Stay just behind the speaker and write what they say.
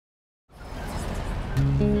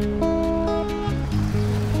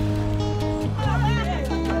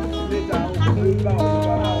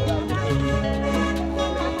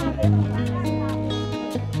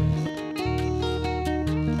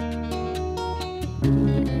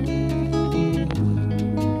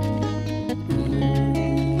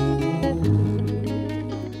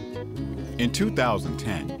In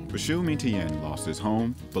 2010, Bashir Mintien lost his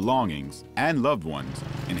home, belongings, and loved ones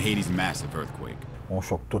in Haiti's massive earthquake. Un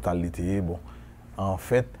choc totalité, bon, en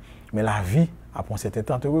fait, mais la vie, après un certain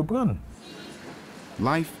temps, te reprend.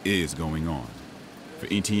 Life is going on for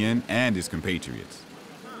Etienne and his compatriots.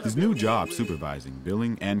 His new job supervising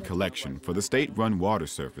billing and collection for the state-run water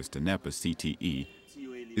service to NEPA CTE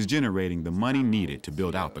is generating the money needed to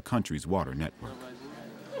build out the country's water network.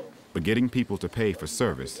 But getting people to pay for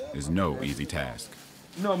service is no easy task.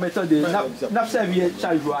 Non, mais attendez, n'a servi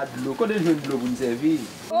chaque jour de l'eau. Quand on joue de l'eau, vous ne servez.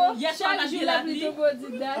 Oh, chaque jour, la plutôt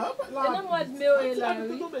candidat.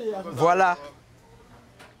 Voilà.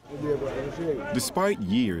 Despite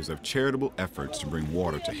years of charitable efforts to bring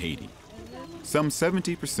water to Haiti, some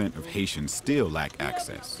 70% of Haitians still lack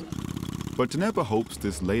access. But TNEPA hopes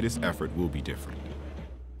this latest effort will be different.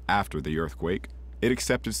 After the earthquake, it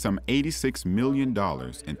accepted some $86 million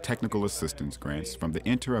in technical assistance grants from the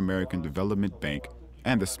Inter-American Development Bank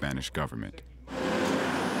and the Spanish government.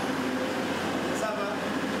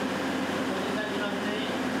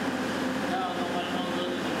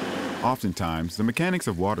 Oftentimes, the mechanics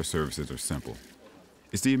of water services are simple.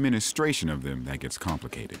 It's the administration of them that gets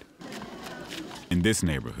complicated. In this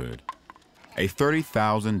neighborhood, a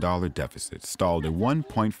 $30,000 deficit stalled a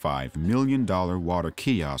 $1.5 million water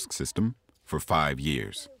kiosk system for 5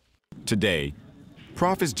 years. Today,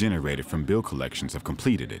 profits generated from bill collections have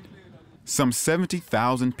completed it. Some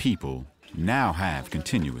 70,000 people now have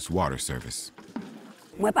continuous water service.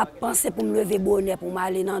 Moi pas penser pour me lever bonnet pour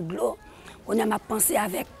m'aller dans de l'eau. On a pensé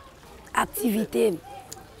avec activité,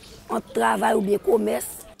 en travail ou bien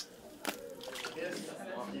commerce.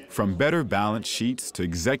 From better balance sheets to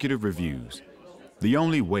executive reviews, the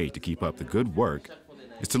only way to keep up the good work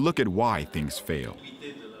is to look at why things fail.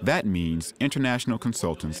 That means international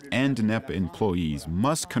consultants and DNEPA employees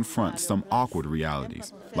must confront some awkward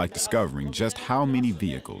realities, like discovering just how many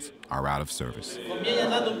vehicles are out of service.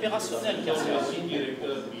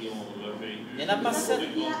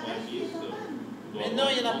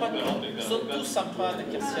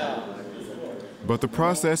 But the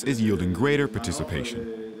process is yielding greater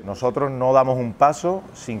participation. Nosotros no damos un paso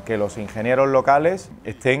sin que los ingenieros locales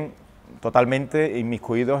estén totalmente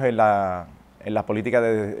inmiscuidos en la política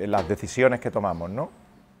de las decisiones que tomamos, ¿no?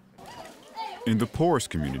 In the poorest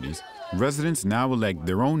communities, residents now elect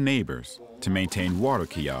their own neighbors to maintain water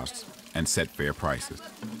kiosks and set fair prices.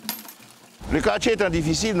 Le quartier étant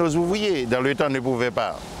difficile, nos ouvriers, dans le temps, ne pouvaient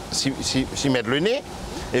pas s'y mettre le nez.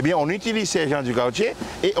 Eh bien, on utilise ces gens du quartier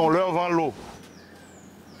et on leur vend l'eau.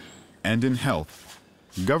 And in health,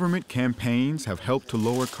 government campaigns have helped to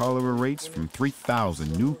lower cholera rates from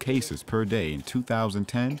 3,000 new cases per day in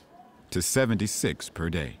 2010 to 76 per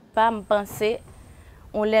day.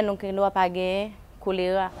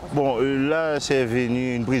 Bon, là, c'est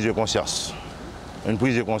venu une prise de conscience. Une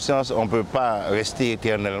prise de conscience, on ne peut pas rester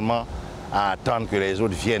éternellement à attendre que les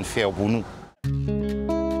autres viennent faire pour nous.